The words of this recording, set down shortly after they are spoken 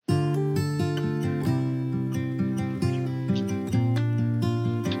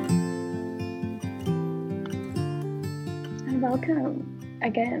Welcome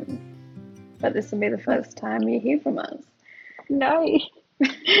again. But this will be the first time you hear from us. No,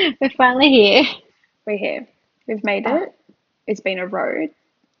 we're finally here. We're here. We've made Oh, it. It's been a road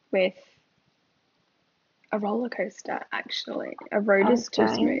with a roller coaster, actually. A road I was is too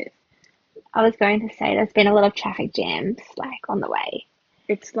going, smooth. I was going to say there's been a lot of traffic jams like on the way.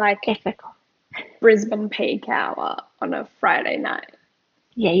 It's like Difficult. Brisbane peak hour on a Friday night.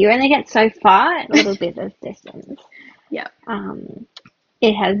 Yeah, you only get so far at a little bit of distance. Yeah, Um,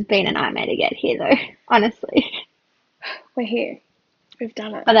 it has been a nightmare to get here though, honestly. we're here. We've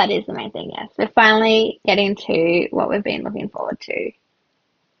done it. But that is the main thing, yes. We're finally getting to what we've been looking forward to.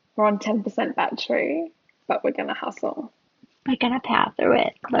 We're on 10% battery, but we're going to hustle. We're gonna power through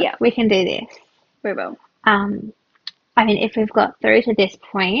it. Look, Yeah, we can do this. we will. Um, I mean, if we've got through to this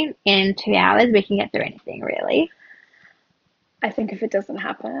point in 2 hours, we can get through anything really. I think if it doesn't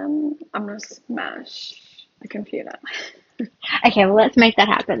happen, I'm going to smash the computer. Okay, well, let's make that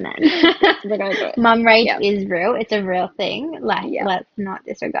happen then. We're going to do it. Mum rage Yeah, is real. It's a real thing. Like, yeah. let's not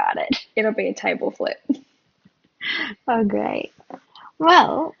disregard it. It'll be a table flip. Oh, great.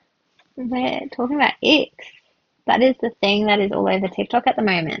 Well, we're talking about icks. That is the thing that is all over TikTok at the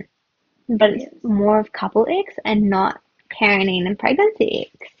moment. It But it's is. more of couple icks and not parenting and pregnancy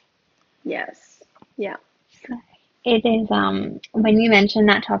icks. Yes. Yeah. So it is, when you mentioned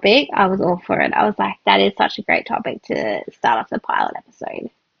that topic, I was all for it. I was like, that is such a great topic to start off the pilot episode.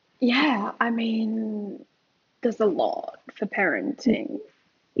 Yeah. I mean, there's a lot for parenting.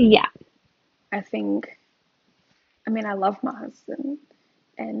 Yeah, I think, I love my husband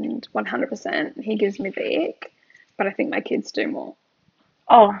and 100% he gives me the ick, but I think my kids do more.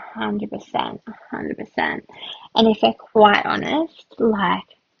 oh, 100%, 100%. And if we're quite honest, like,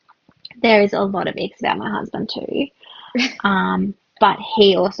 there is a lot of icks about my husband too. But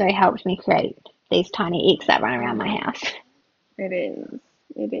he also helped me create these tiny icks that run around my Mm, house. it is.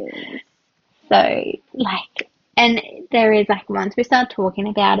 It is. So, like, and there is like once we started talking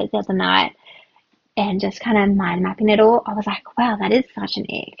about it the other night and just kind of mind mapping it all, I was like, wow, that is such an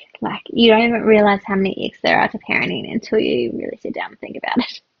ick. Like, you don't even realize how many icks there are to parenting until you really sit down and think about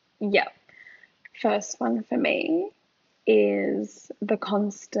it. Yeah. First one for me is the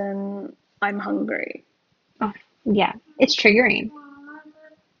constant, I'm hungry. Oh, yeah, it's triggering.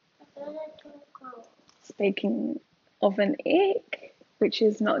 Speaking of an ick, which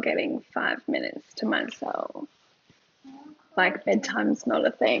is not getting 5 minutes to myself. Like bedtime's not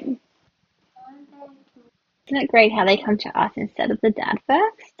a thing. Isn't it great how they come to us instead of the dad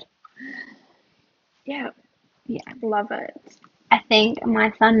first? Yeah, Yeah. love it. I think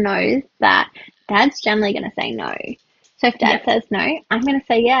my son knows that dad's generally going to say no. So if dad Yeah, says no, I'm going to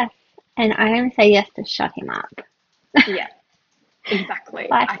say yes. And I only say yes to shut him up. yeah, exactly.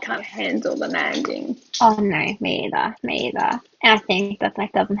 Like, I can't handle the nagging. oh no, me either, me either. And I think that's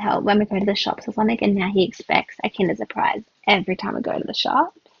like doesn't help when we go to the shops or something. And now he expects a Kinder Surprise every time we go to the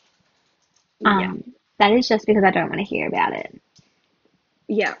shop. Yeah, Um, that is just because I don't want to hear about it.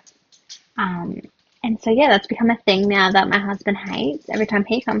 yeah, Um, and so yeah, that's become a thing now that my husband hates. Every time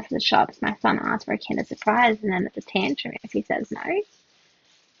he comes to the shops, my son asks for a Kinder Surprise, and then it's a tantrum if he says no.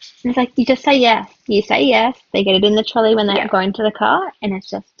 And it's like you just say yes. You say yes. They get it in the trolley when they're yeah, going to the car, and it's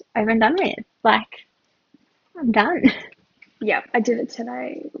just over and done with. Like I'm done. yeah. I did it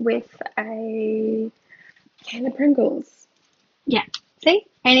today with a can of Pringles. Yeah. See,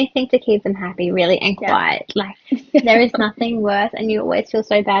 anything to keep them happy, really, and Yeah, quiet. Like there is nothing worse, and you always feel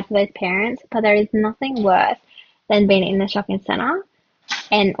so bad for those parents, but there is nothing worse than being in the shopping center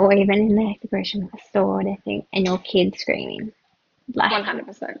and or even in the grocery store or anything, and your kid screaming. Like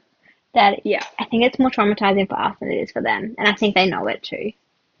 100%. that, Yeah, I think it's more traumatizing for us than it is for them, and I think they know it too.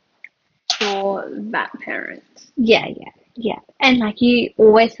 for that parent. Yeah, yeah, yeah. And like you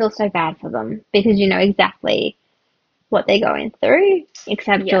always feel so bad for them because you know exactly what they're going through,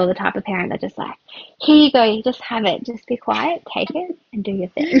 except Yeah, you're the type of parent that just like, here you go, you just have it, just be quiet, take it, and do your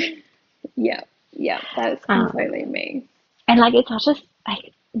thing. yeah, yeah. That is Um, completely me. and like it's such a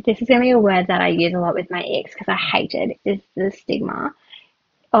like this is gonna be a word that I use a lot with my ex because I hate it. Is the stigma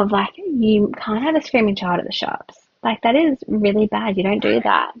of like you can't have a screaming child at the shops. Like that is really bad. You don't No, do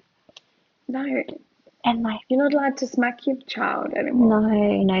that. no, And like you're not allowed to smack your child no, anymore.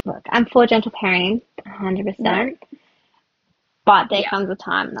 no. Look, I'm for gentle parenting, No, 100%. But there yeah, comes a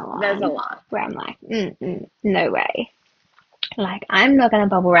time in the there's a line lot. where I'm like, no way. Like, I'm not going to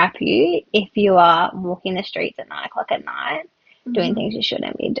bubble wrap you if you are walking the streets at 9 o'clock at night doing Hmm. things you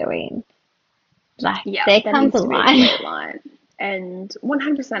shouldn't be doing. Like, Yeah, there there comes a needs to be a line. clear line. And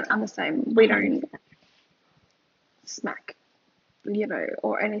 100% I'm the same. We don't 100%. smack,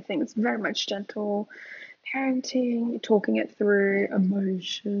 or anything. It's very much gentle. parenting, talking it through,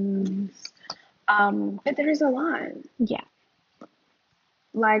 emotions. But there is a line. Yeah.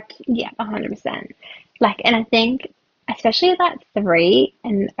 Like, Yeah, 100%. Like, and I think, especially at that 3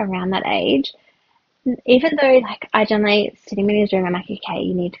 and around that age, even though, like, I generally sitting in his room, I'm like, okay,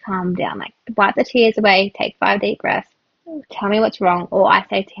 you need to calm down. Like, wipe the tears away, take 5 deep breaths, tell me what's wrong. Or I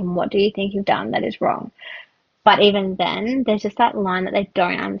say to him, what do you think you've done that is wrong? But even then, there's just that line that they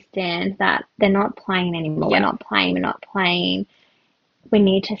don't understand that they're not playing anymore. We're yeah, not playing, we're not playing. We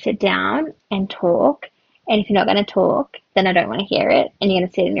need to sit down and talk. And if you're not going to talk, then I don't want to hear it. And you're going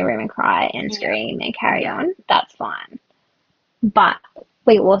to sit in your room and cry and yeah, scream and carry yeah, on. That's fine. But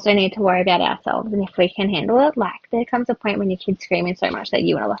we also need to worry about ourselves. And if we can handle it, like there comes a point when your kid's screaming so much that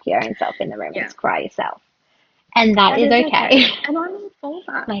you want to lock your own self in the room and yeah. just cry yourself. And that That is is okay. okay. And I'm all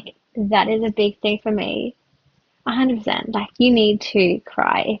for that. Like that is a big thing for me. 100%. Like you need to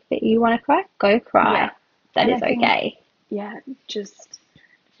cry. If you want to cry, go Yeah. cry. That And is I think, okay. yeah, just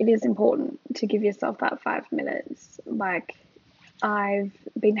it is important to give yourself that 5 minutes. Like, I've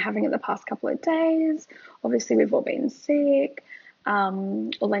been having it the past couple of days. Obviously, we've all been sick.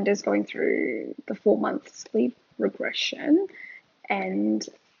 Orlando's going through the 4 month sleep regression, and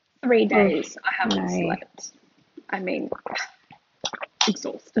three Oof, days I haven't no. slept. I mean,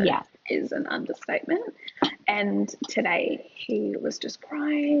 exhausted Yeah. is an understatement. And today he was just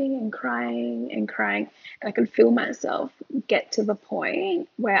crying and crying and crying. And I could feel myself get to the point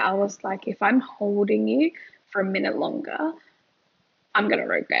where I was like, if I'm holding you for a minute longer, I'm going to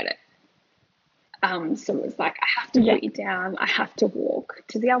regret it. So it was like, I have to Yeah. put you down. I have to walk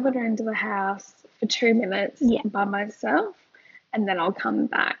to the other end of the house for 2 minutes Yeah. by myself. And then I'll come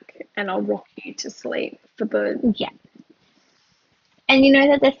back and I'll rock you to sleep for the Yeah. And you know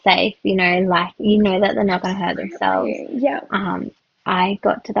that they're safe, like you know that they're not going to hurt themselves. absolutely, yeah, Um, I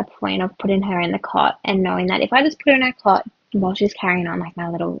got to the point of putting her in the cot and knowing that if I just put her in her cot while she's carrying on like my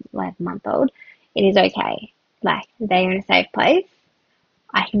little 11-month old, it is okay. Like they are in a safe place.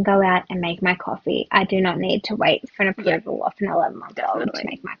 I can go out and make my coffee. I do not need to wait for an yeah, approval of an 11-month-old to definitely.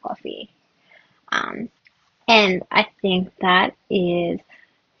 make my coffee. Um, and I think that is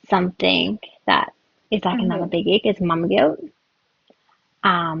something that is like another Hmm. big ick is mum guilt.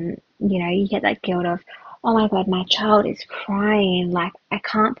 You get that guilt of, oh my God, my child is crying. Like, I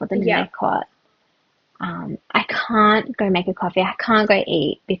can't put them in Yeah, their cot. I can't go make a coffee. I can't go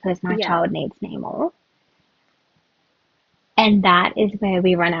eat because my yeah. child needs me more. And that is where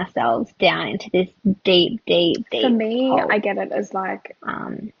we run ourselves down into this deep, deep, For deep me, I hole. get it as like,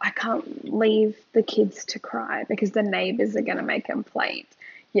 Um, I can't leave the kids to cry because the neighbors are going to make a complaint.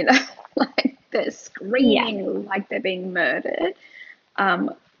 You know, like they're yeah, screaming like they're being murdered.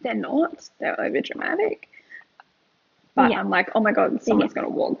 They're not, they're over dramatic. But yeah, I'm like, oh my God, yeah. someone's going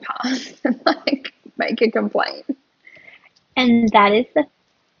to walk past and like make a complaint. And that is the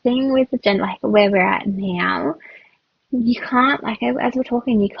thing with the like where we're at now. You can't, like, as we're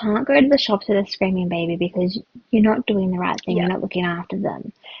talking, you can't go to the shops with a screaming baby because you're not doing the right thing. Yeah, You're not looking after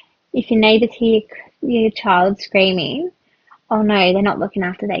them. If your neighbors hear your child screaming, oh no, they're not looking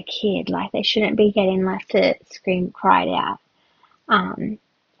after their kid. Like, they shouldn't be getting left to scream, cried out. Um,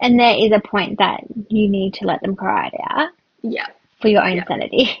 and there is a point that you need to let them cry it out yeah, for your own yeah.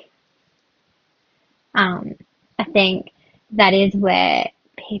 sanity. Um, I think that is where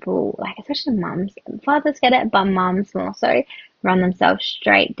people, like especially mums, fathers get it, but mums more so run themselves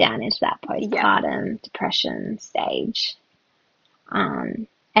straight down into that Yeah, postpartum depression stage.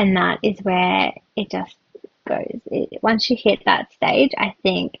 And that is where it just goes. Once you hit that stage, I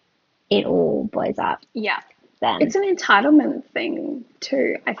think it all blows up yeah. then. It's an entitlement thing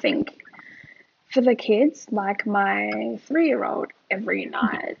too, I think. For the kids, like my 3 year old, every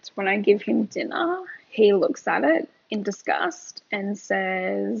Yeah, night when I give him dinner, he looks at it in disgust and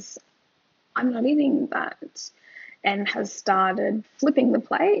says, I'm not eating that, and has started flipping the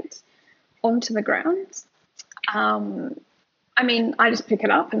plate onto the ground. Um, I mean, I just pick it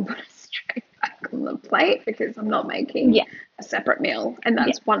up and put it straight back on the plate because I'm not making yeah, a separate meal. And yeah.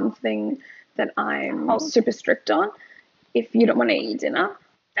 that's one thing that I'm Hold. super strict on. If you don't want to eat dinner,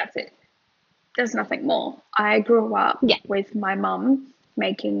 that's it. There's nothing more. I grew up Yeah, with my mum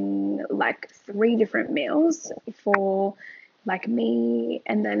making like 3 different meals for like me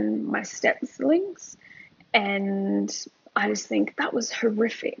and then my step siblings. And I just think that was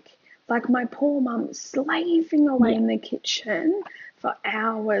horrific. Like my poor mum slaving away yeah, in the kitchen for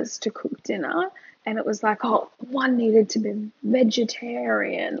hours to cook dinner. And it was like, oh, one needed to be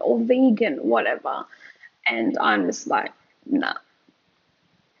vegetarian or vegan, whatever. And I'm just like, nah,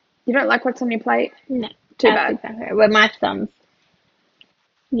 you don't like what's on your plate? no, Too that's bad. exactly right. Well, my son's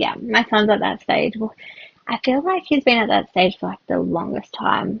at that stage. I feel like he's been at that stage for like the longest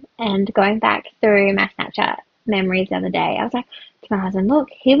time. And going back through my Snapchat memories the other day, I was like to my husband, look,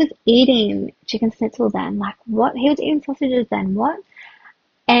 he was eating chicken schnitzel then. Like, what? He was eating sausages then. What?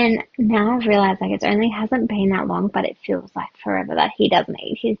 And now I've realized like it's only hasn't been that long, but it feels like forever that he doesn't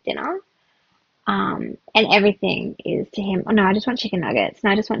eat his dinner. And everything is to him, oh no, I just want chicken nuggets.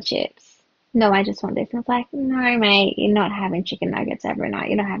 No, I just want chips. No, I just want this. And it's like, no, mate, you're not having chicken nuggets every night.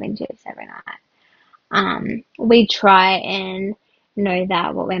 You're not having chips every night. We try and know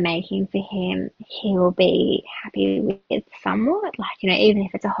that what we're making for him, he will be happy with somewhat. Like, even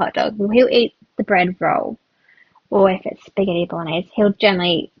if it's a hot dog, he'll eat the bread roll. Or if it's spaghetti bolognese, he'll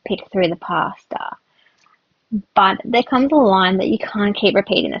generally pick through the pasta. But there comes a line that you can't keep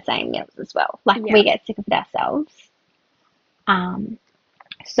repeating the same meals as well. Like Yeah, we get sick of it ourselves. Um,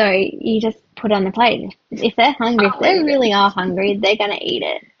 so you just put it on the plate. If they're hungry, if I'll they eat really it. are hungry, they're gonna eat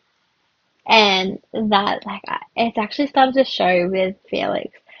it. And that, like, it's actually started to show with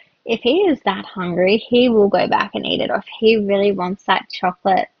Felix. If he is that hungry, he will go back and eat it. Or if he really wants that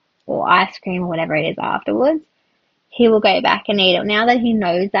chocolate or ice cream or whatever it is afterwards, he will go back and eat it. Now that he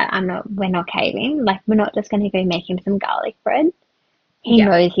knows that we're not caving, like we're not just going to go make him some garlic bread. He Yeah,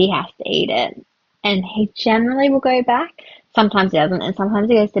 knows he has to eat it, and he generally will go back. Sometimes he doesn't, and sometimes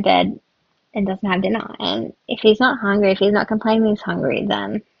he goes to bed and doesn't have dinner. And if he's not hungry, if he's not complaining he's hungry,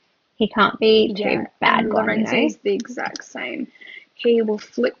 then he can't be yeah. too bad And gone. Lorenzo's the exact same. He will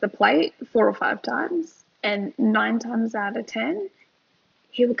flip the plate 4 or 5 times, and 9 times out of 10,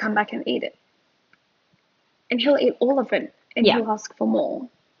 he will come back and eat it. And he'll eat all of it, and Yeah. he'll ask for more.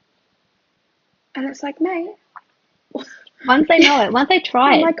 And it's like, mate, Once they know it, once they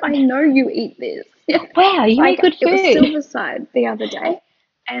try I'm it, like, I know you eat this. wow, you Like, make good it was food. Silverside the other day,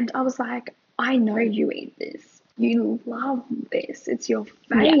 and I was like, I know you eat this. You love this. It's your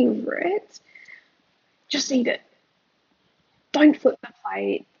Yeah, favorite. Just eat it. Don't flip the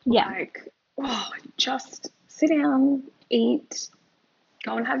plate. yeah, Like, oh, just sit down, eat,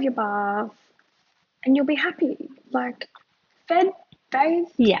 go and have your bath, and you'll be happy. Like, fed,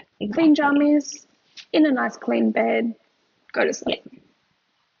 bathed, yeah, clean exactly. jammies, in a nice clean bed, go to Yeah, sleep.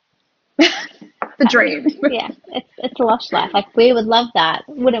 The dream. yeah. It's a lush life. Like we would love that,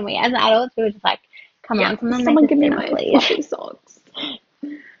 wouldn't we? As adults, we would just like, come Yeah, on, someone make someone us give me dinner, my please. fluffy socks.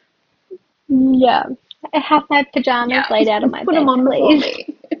 Yeah. I have my pajamas Yeah, laid out on my put them bed, on before please. me.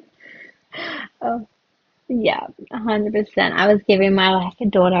 Oh, yeah, 100%. I was giving my like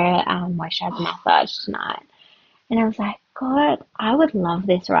daughter moisturizer massage tonight, and I was like, God, I would love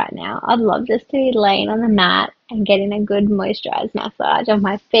this right now. I'd love just to be laying on the mat and getting a good moisturized massage on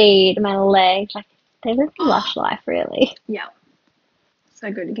my feet, my legs. Like, they live a lush life, really. Yeah,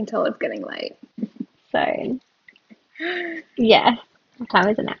 so good. You can tell it's getting late. So, yeah. What time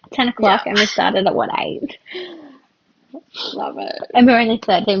is it now? 10 o'clock, Yeah, and we started at what, 8? love it. And we're only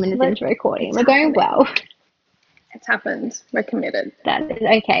 13 minutes But into recording. it's We're going happening. well. It's happened. We're committed. That is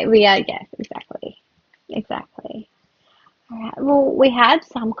okay. We are, yes, exactly. Exactly. All right. Well, we had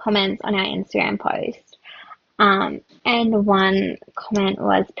some comments on our Instagram post. And one comment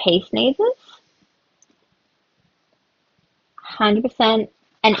was peace sneezes, 100%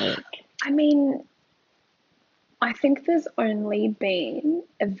 an ick. I mean, I think there's only been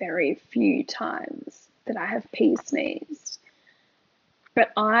a very few times that I have pee sneezed,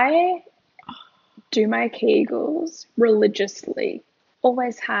 but I do my Kegels religiously.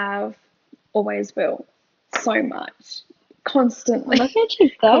 Always have, always will. So much. Look Constantly. at you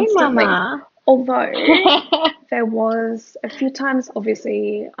go, Constantly. mama. Although there was a few times,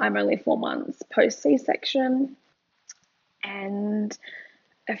 obviously, I'm only 4 months post C-section, and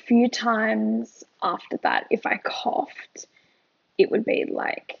a few times after that, if I coughed, it would be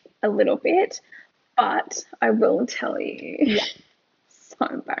like a little bit. But I will tell you, Yeah. so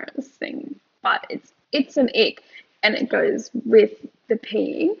embarrassing. But it's an ick, and it goes with the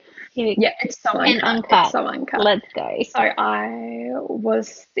pee. Here we go. Yeah, it's so And uncut. It's uncut. so uncut. Let's go. So I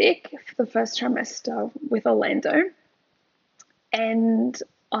was sick for the first trimester with Orlando, and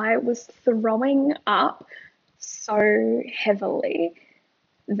I was throwing up so heavily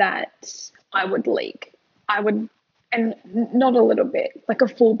that I would leak. I would, and not a little bit, like a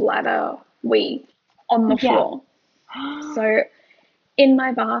full bladder wee on the Yeah. floor. So in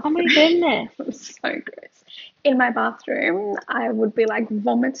my Oh my bathroom, goodness. it was so gross. In my bathroom, I would be like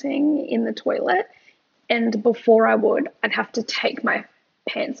vomiting in the toilet, and before I'd have to take my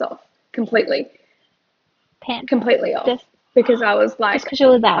pants off completely, Pants off. completely off, Just because I was just like, because you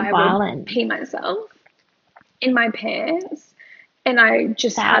were that I would violent. pee myself in my pants, and I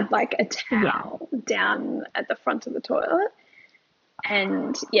just had That's, like a yeah. towel down at the front of the toilet,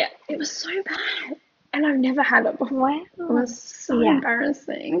 and yeah, it was so bad. and I've never had it before. It Wow. was so Yeah.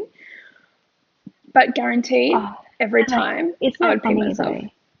 embarrassing, but guaranteed Oh, every like, time isn't I it would pee funny myself. though?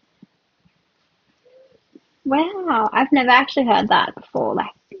 Wow, I've never actually heard that before, like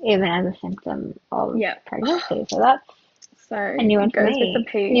even as a symptom of Yeah. pregnancy. So that's So a new one it for goes with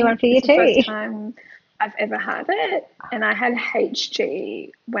the me. New one pee. for you It's the first too. time I've ever had it. And I had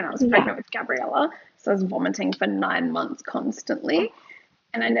HG when I was Yeah. pregnant with Gabriella. So I was vomiting for 9 months constantly,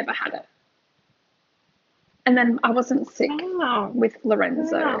 and I never had it. And then I wasn't sick Wow. with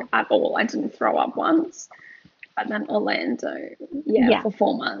Lorenzo Wow. at all. I didn't throw up once. But then Orlando, yeah, Yeah. for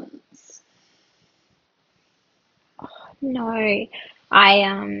 4 months. No.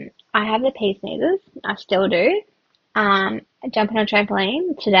 I have the pea sneezes. I still do. Jumping on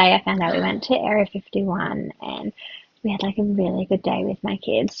trampoline. Today I found out we went to Area 51 and we had like a really good day with my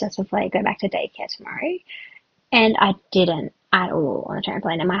kids just before I go back to daycare tomorrow. And I didn't at all on the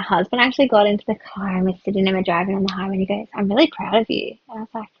trampoline. And my husband actually got into the car and was sitting there driving on the highway and he goes, I'm really proud of you. And I was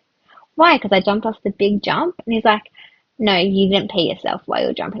like, why? Because I jumped off the big jump. And he's like, no, you didn't pee yourself while you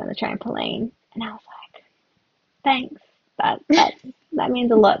were jumping on the trampoline. And I was like, thanks. That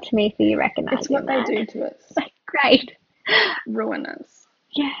means a lot to me for you It's recognizing what they that. do to us, Like, great. ruin us.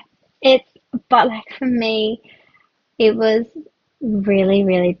 Yeah. It's, but like for me, it was really,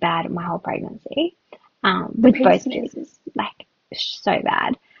 really bad my whole pregnancy. The With pea both kids. sneezes. Like, so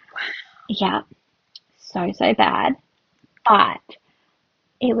bad. Yeah. So, so bad. But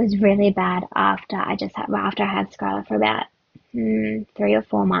it was really bad after I had Scarlett for about 3 or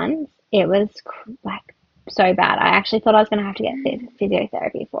 4 months. It was like so bad. I actually thought I was going to have to get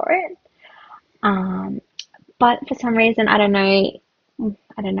physiotherapy for it. Um, but for some reason, I don't know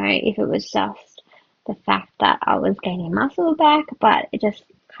if it was just the fact that I was gaining muscle back, but it just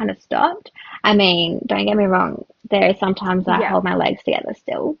kind of stopped. I mean, don't get me wrong, there are sometimes I Yeah. hold my legs together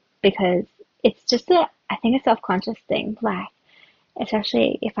still because it's just I think a self-conscious thing. Like,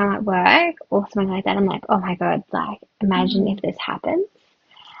 especially if I'm at work or something like that, I'm like, oh my God, like, imagine if Mm. this happens.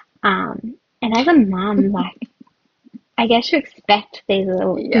 And as a mum, like, I guess you expect these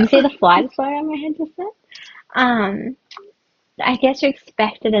little, did Yeah. you see the flies fly on my head just then? Um, I guess you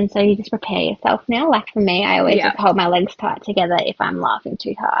expect it, and so you just prepare yourself now. Like for me, I always Yeah. just hold my legs tight together if I'm laughing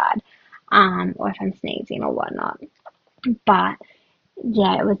too hard, or if I'm sneezing or whatnot. But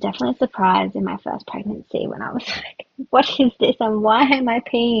yeah, it was definitely a surprise in my first pregnancy when I was like, what is this and why am I Oh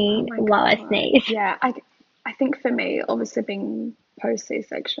peeing my while I God. sneeze? Yeah. I think for me, obviously being post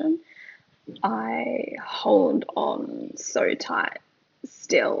C-section, I hold on so tight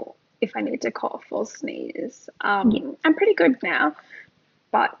still if I need to cough or sneeze. Yeah, I'm pretty good now,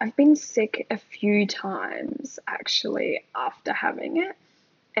 but I've been sick a few times actually after having it.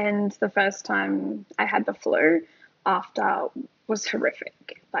 And the first time I had the flu after was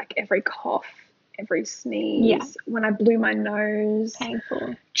horrific. Like every cough, every yeah, sneeze, when I blew my nose,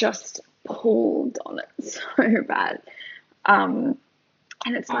 painful. just pulled on it so bad. Um,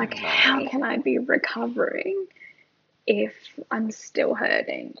 and it's Oh like, how no. can I be recovering if I'm still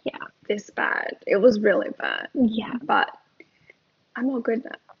hurting Yeah, this bad? It was really bad, yeah. but I'm all good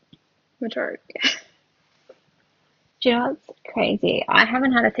now, majority. Do you know what's crazy? I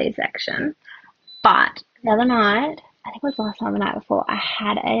haven't had a C-section, but the other night, I think it was last night or the night before, I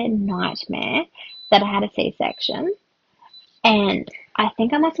had a nightmare that I had a C-section. And I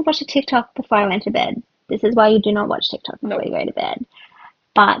think I must have watched a TikTok before I went to bed. This is why you do not watch TikTok before you Nope. go to bed.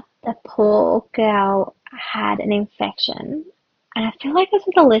 But the poor girl had an infection, and I feel like this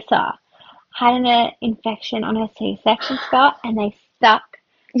was Alyssa, had an infection on her C-section scar, and they stuck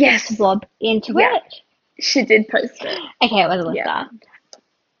the Yes. swab into Yeah. it. She did post it. Okay, it was Yeah. Alyssa.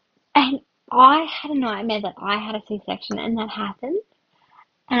 And I had a nightmare that I had a C-section and that happened.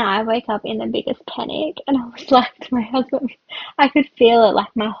 And I wake up in the biggest panic, and I was like to my husband, I could feel it,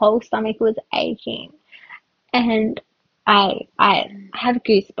 like my whole stomach was aching. And I have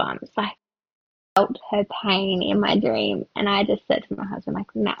goosebumps. I felt her pain in my dream, and I just said to my husband,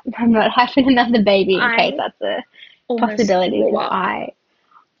 like, no, I'm not having another baby in case I that's a almost possibility threw because up. I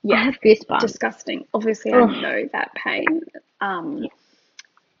Yeah. have goosebumps. Disgusting. Obviously, I Ugh, know that pain. yeah,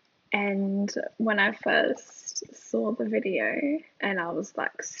 And when I first saw the video, and I was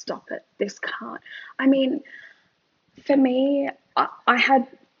like, stop it, this can't. I mean, for me, I had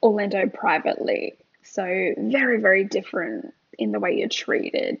Orlando privately, so very, very different in the way you're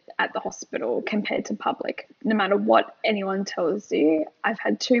treated at the hospital compared to public. No matter what anyone tells you, I've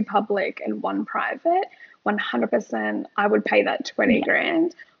had two public and one private. 100%, I would pay that 20 yeah,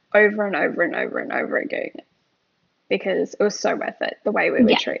 grand over and over and over and over again because it was so worth it the way we were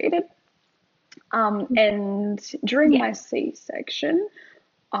yeah, treated. And during yeah, my C section,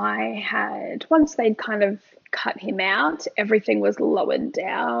 I had, once they'd kind of cut him out, everything was lowered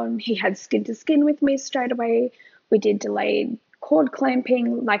down. He had skin to skin with me straight away. We did delayed cord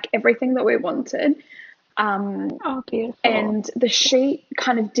clamping, like everything that we wanted. Oh, beautiful. And the sheet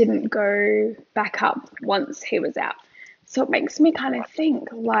kind of didn't go back up once he was out. So it makes me kind of think,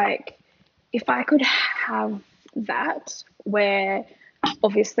 like, if I could have that where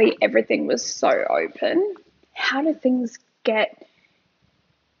obviously everything was so open, how do things get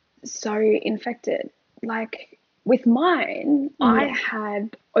so infected? Like with mine, I Yeah.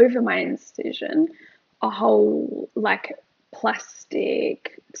 had over my incision a whole like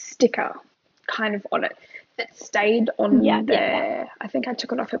plastic sticker kind of on it that stayed Yeah. on Yeah. Yeah. there. I think I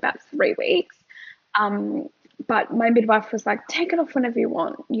took it off about 3 weeks. Um, but my midwife was like, take it off whenever you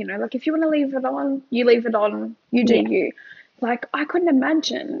want. You know, like if you want to leave it on, you leave it on, you do Yeah. you. Like I couldn't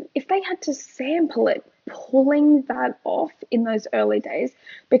imagine if they had to sample it, pulling that off in those early days,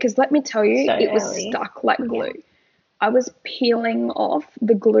 because let me tell you, So it was early. stuck like Yeah. glue. I was peeling off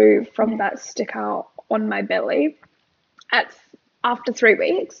the glue from Yeah. that sticker on my belly at after 3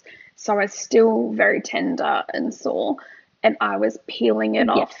 weeks. So I was still very tender and sore, and I was peeling it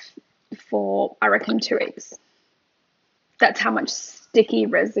Yeah. off for I reckon 2 weeks. That's how much sticky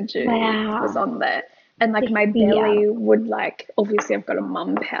residue was Wow. on there. And like my Yeah. belly would like obviously I've got a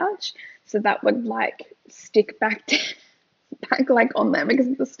mum pouch, so that would like stick back to, back like on there because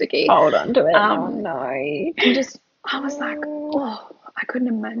it's sticky. Hold on to it. Oh Um no. and just I was like, Oh, oh, I couldn't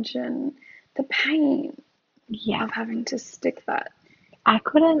imagine the pain yeah. of having to stick that. I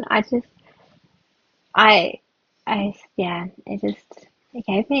couldn't. I, yeah. It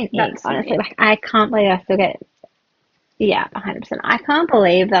gave me an ick. That's an Honestly, like ick. I can't believe I still get. Yeah, 100%. I can't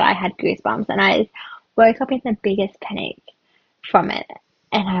believe that I had goosebumps, and I woke up in the biggest panic from it.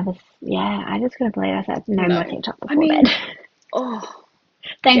 And yeah, I just couldn't believe I said no more No. TikTok I before bed. mean, oh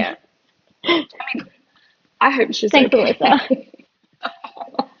Thanks, yeah. I mean, I hope she's thanks, Alyssa. okay.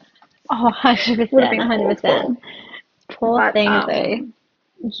 Oh, Would have 100%, been 100%. awful. Poor But thing though.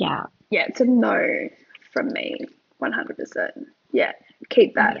 Yeah, yeah, it's a no from me, 100%. Yeah,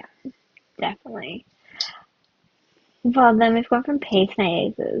 keep that. yeah, definitely. Well, then we've gone from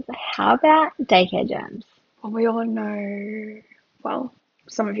peacemakers. How about daycare germs? Well, we all know, well,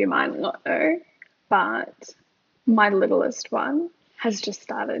 some of you might not know, but my littlest one has just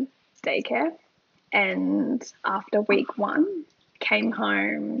started daycare, and after week one, came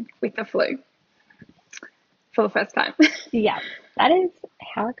home with the flu for the first time. Yeah, that is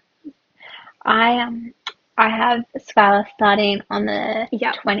how it I I have Skylar starting on the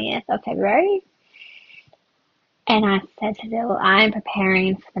Yep. 20th of February, and I said to Dill, I'm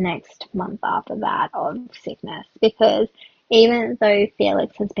preparing for the next month after that of sickness because even though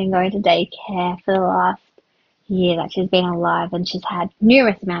Felix has been going to daycare for the last year that she's been alive and she's had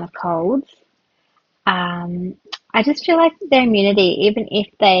numerous amount of colds, um, I just feel like their immunity, even if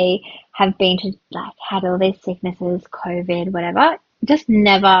they have been to like had all these sicknesses, COVID, whatever, just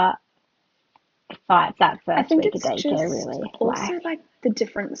never fights that I first think week of it's daycare just really. also like the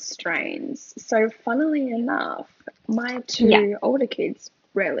different strains. So, funnily enough, my Yeah. two older kids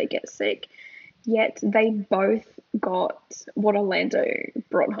rarely get sick, yet they both got what Orlando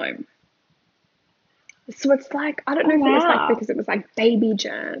brought home. So it's like, I don't know Oh if it was like wow. because it was like baby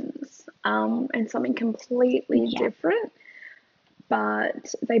germs, and something completely Yeah. different,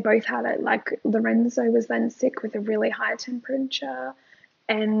 but they both had it. Like Lorenzo was then sick with a really high temperature,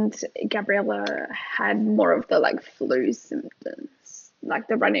 and Gabriella had more of the like flu symptoms, like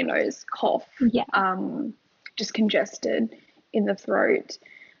the runny nose, cough, Yeah. just congested in the throat.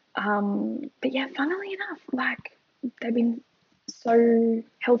 But yeah, funnily enough, like they've been so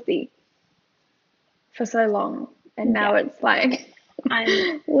healthy for so long, and now Yeah. it's like,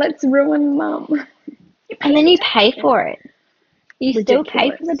 I'm let's ruin mum. You and pay then for you pay daycare. for it. You still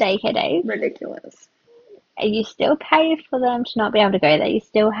pay for the Ridiculous. daycare days. Ridiculous. And you still pay for them to not be able to go there. You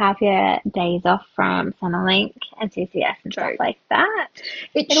still have your days off from Centrelink and CCS and stuff Joke. like that.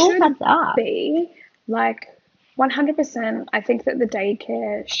 It It all should adds up. be like 100%. I think that the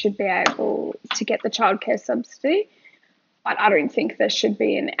daycare should be able to get the childcare subsidy, but I don't think there should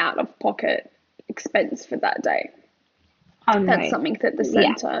be an out of pocket expense for that day. Oh That's no. something that the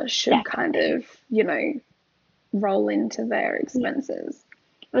Yeah, centre should kind definitely. of, roll into their Yeah. expenses.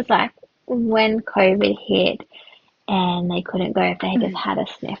 It was like when COVID hit and they couldn't go if they just had a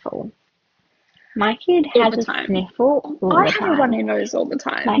sniffle. My kid All has the a time. sniffle all I the have a time. runny nose all the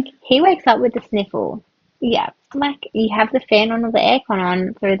time. Like he wakes up with a sniffle. Yeah, like you have the fan on or the aircon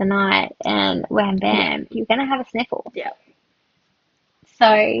on through the night, and wham Yeah, bam, you're gonna have a sniffle. yeah.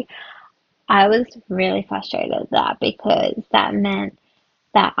 So I was really frustrated at that because that meant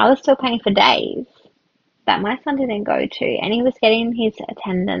that I was still paying for days that my son didn't go to, and he was getting his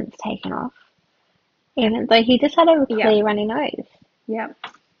attendance taken off, even though he just had a Yeah. clear runny nose. Yeah.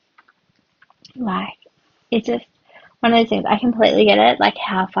 Like, it's just one of those things. I completely get it, like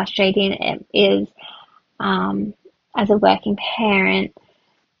how frustrating it is as a working parent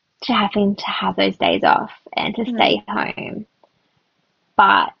to having to have those days off and to Mm. stay home.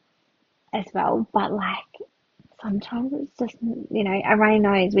 But as well, but like sometimes it's just, a runny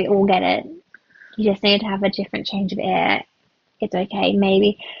nose, we all get it. You just need to have a different change of air. It's okay.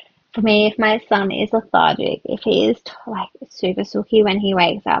 Maybe for me, if my son is lethargic, if he is like super sulky when he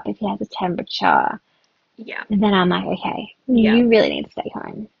wakes up, if he has a temperature, Yeah. then I'm like, okay, Yeah. you really need to stay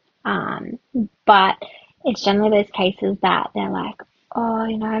home. But it's generally those cases that they're like, oh,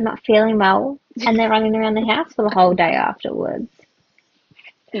 I'm not feeling well, and they're running around the house for the whole day afterwards.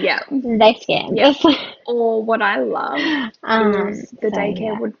 Yeah. They scammed Yeah. us. Or what I love is the So daycare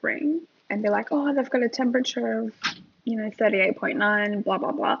yeah, would ring and be like, oh, they've got a temperature of, 38.9, blah,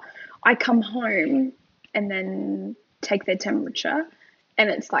 blah, blah. I come home and then take their temperature and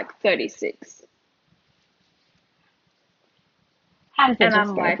it's like 36. how does it And just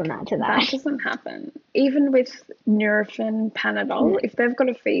I'm go from like, that to that that? doesn't happen. Even with Nurofen, Panadol, if they've got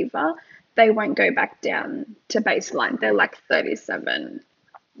a fever, they won't go back down to baseline. They're like 37,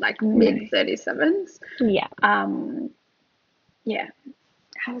 like No. mid 37s. Yeah. Yeah.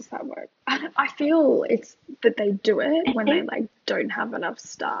 How does that work? I feel it's that they do it I when they think like don't have enough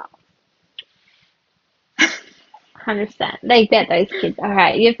staff. 100%. They get those kids. All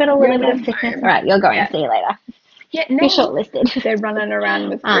right, you've got a You're little bit of not sickness. All home. right, you're going. Yeah. See you later. Yeah, You're now shortlisted. they're running around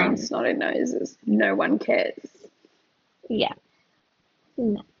with green um, snotted noses. No one cares. yeah.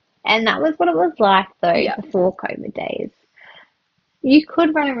 No. And that was what it was like though Yeah. before COVID days. You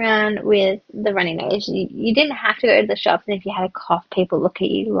could run around with the runny nose. You didn't have to go to the shops, and if you had a cough, people look at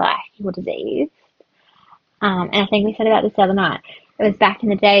you like you were diseased. And I think we said about this the other night. It was back in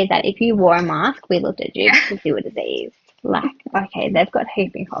the day that if you wore a mask, we looked at you Yeah. because you were diseased. Like, okay, they've got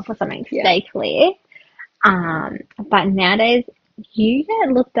whooping cough or something. Yeah. Stay clear. But nowadays, you get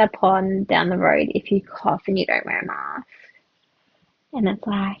looked upon down the road if you cough and you don't wear a mask. And it's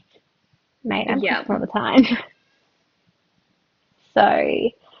like, mate, I'm Yeah. coughing all the time. So,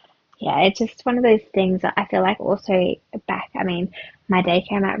 yeah, it's just one of those things that I feel like also I mean, my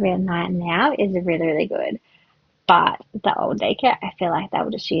daycare at Real Night now is really, really good. But the old daycare, I feel like they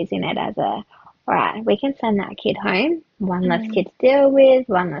were just using it as all right, we can send that kid home, one less Mm. kid to deal with,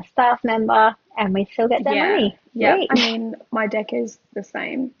 one less staff member, and we still get their Yeah. money. Yeah. Sweet. I mean, my deck is the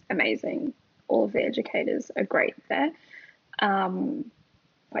same. Amazing. All of the educators are great there.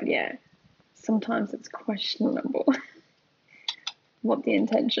 But yeah, sometimes it's questionable what the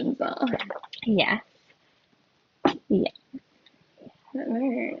intentions are. Yeah. Yeah. I don't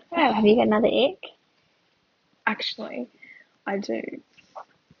know. Oh, have you got another ick? Actually, I do.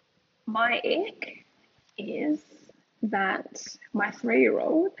 My ick is that my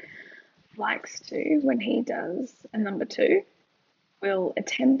 3-year-old likes to, when he does a number two, will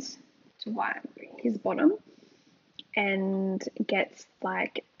attempt to wipe his bottom and gets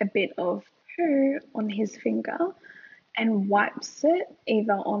like a bit of poo on his finger and wipes it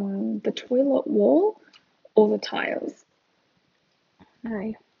either on the toilet wall or the tiles.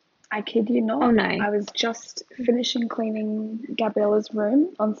 No. I kid you Oh not. no. I was just finishing cleaning Gabriella's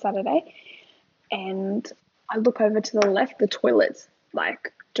room on Saturday and I look over to the left, the toilet's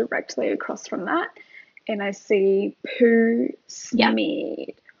like directly across from that, and I see poo Yeah.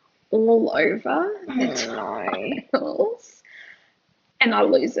 smeared all over No. the tiles, and I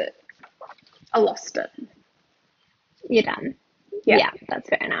lose it. I lost it. You're done. Yeah. Yeah, that's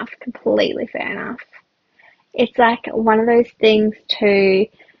fair enough. Completely fair enough. It's like one of those things too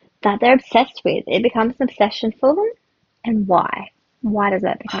that they're obsessed with. It becomes an obsession for them. And why? Why does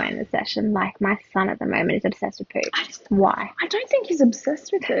that become an obsession? Like my son at the moment is obsessed with poop. I, Why? I don't think he's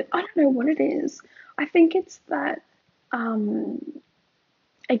obsessed with it. I don't know what it is. I think it's that, um,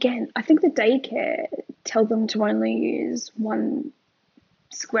 again, I think the daycare tell them to only use one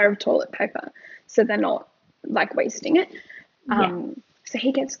square of toilet paper so they're not like wasting it. Yeah. So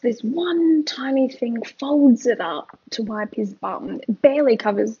he gets this one tiny thing, folds it up to wipe his bum, barely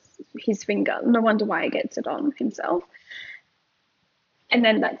covers his finger. No wonder why he gets it on himself. And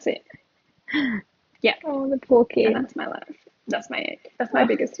then that's it. Yeah. Oh, the poor And kid. that's my life. That's my ick. That's my Oh,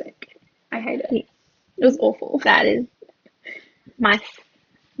 biggest ick. I hate it. yeah, It was awful. that is my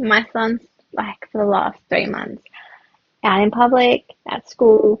my son's like for the last 3 months out in public, at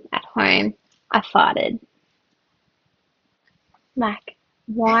school, at home. I farted. Like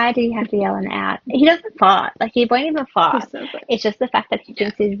why do you have to yell him out? He doesn't fart. Like, he won't even Who fart. says it? It's just the fact that he Yeah.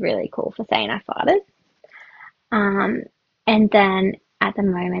 thinks he's really cool for saying I farted. Um, and then at the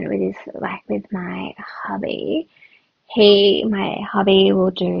moment with with my hubby, my hubby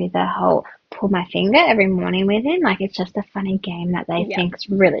will do the whole pull my finger every morning with him. Like, it's just a funny game that they Yeah. think's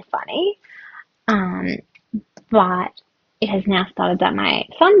really funny. Um, but it has now started that my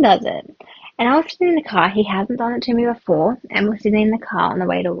son does it. And I was sitting in the car, he hasn't done it to me before, and we're sitting in the car on the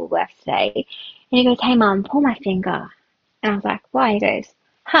way to Woolworths today, and he goes, "Hey mum, pull my finger." And I was like, "Why?" He goes,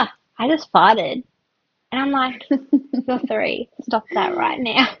 "Huh, I just farted." And I'm like, "You're 3, stop that right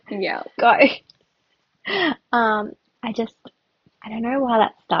now, Yeah. go." Um, I just, I don't know why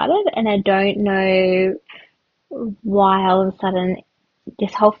that started, and I don't know why all of a sudden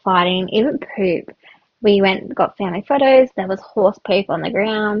this whole fighting, even poop. We went, got family photos, there was horse poop on the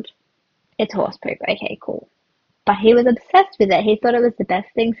ground. It's horse poop, okay, cool. But he was obsessed with it. He thought it was the best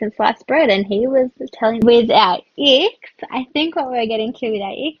thing since sliced bread, and he was telling with our icks. I think what we're getting to with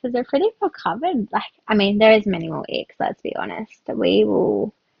our icks is they're pretty well covered. Like, I mean, there is many more icks, let's be honest. We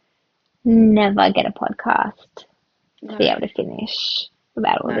will never get a podcast to be No. able to finish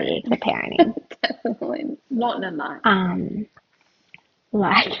about all No. the icks of parenting. Definitely not in a night.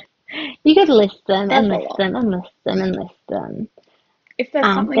 Like, you could list them and There's a list lot. them and list them and list them. If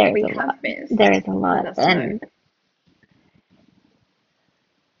there's something There that is we a have lot. There missed, is a let lot, us know. and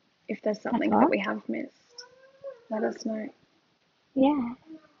If there's that's something that all. we have missed, let us know. Yeah,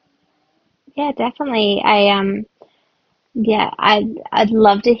 yeah, definitely. Yeah, I'd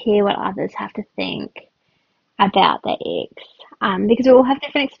love to hear what others have to think about their ex, because we all have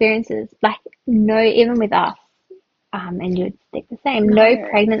different experiences. Like, no, even with us, and you would think the same. No No,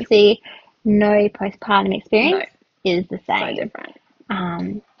 pregnancy, no postpartum no, experience is the so same. different.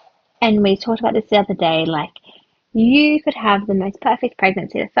 Um, and we talked about this the other day. Like, you could have the most perfect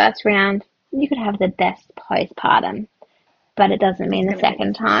pregnancy the first round, you could have the best postpartum, but it doesn't It's mean the going to be the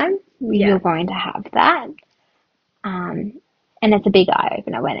second same. time you're Yeah, going to have that. Um, and it's a big eye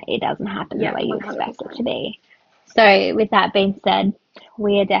opener when it doesn't happen the yeah, way you expect it to 100%. be. So, with that being said,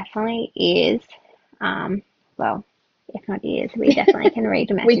 we are definitely ears. Um, well, if not ears, we definitely can read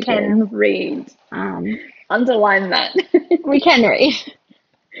We messages. can read. Um, Underline that. we can read.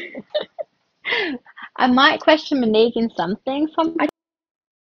 I might question Monique in some things I